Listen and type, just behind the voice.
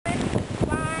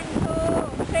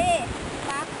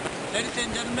Ladies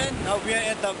and gentlemen, now we are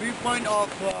at the viewpoint of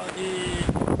the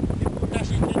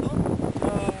Tashi Chezong.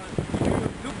 If you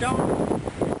look down,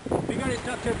 bigger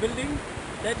structure building,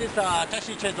 that is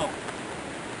Tashi Chezong.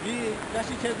 The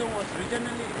Tashi Chezong was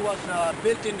originally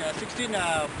built in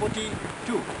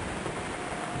 1642.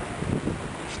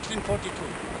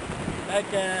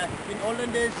 Like in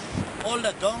olden days, all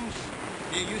the dongs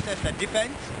they used as a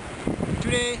defense.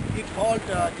 Today it called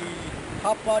the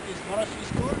half part is monastery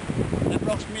school.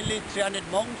 Approximately 300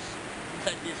 monks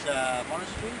inside this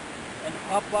monastery, and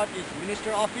half part is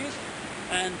minister office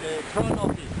and throne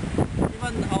office.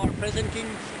 Even our present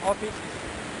king's office is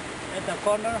at the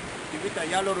corner with a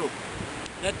yellow roof.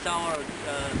 That's our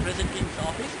present king's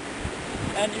office.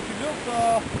 And if you look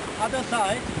other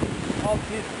side of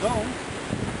this dome,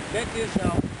 that is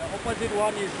the opposite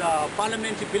one is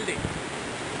parliamentary building.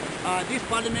 This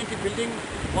parliamentary building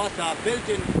was built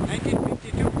in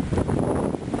 1952.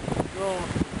 So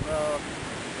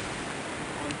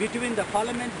between the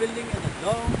parliament building and the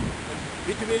dome,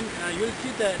 between you'll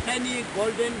see the tiny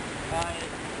golden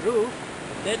roof.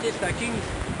 That is the king's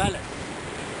palace.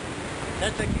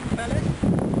 That's the king's palace,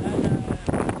 and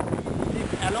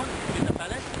live alone in the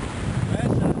palace.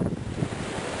 Whereas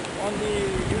on the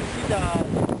you'll see the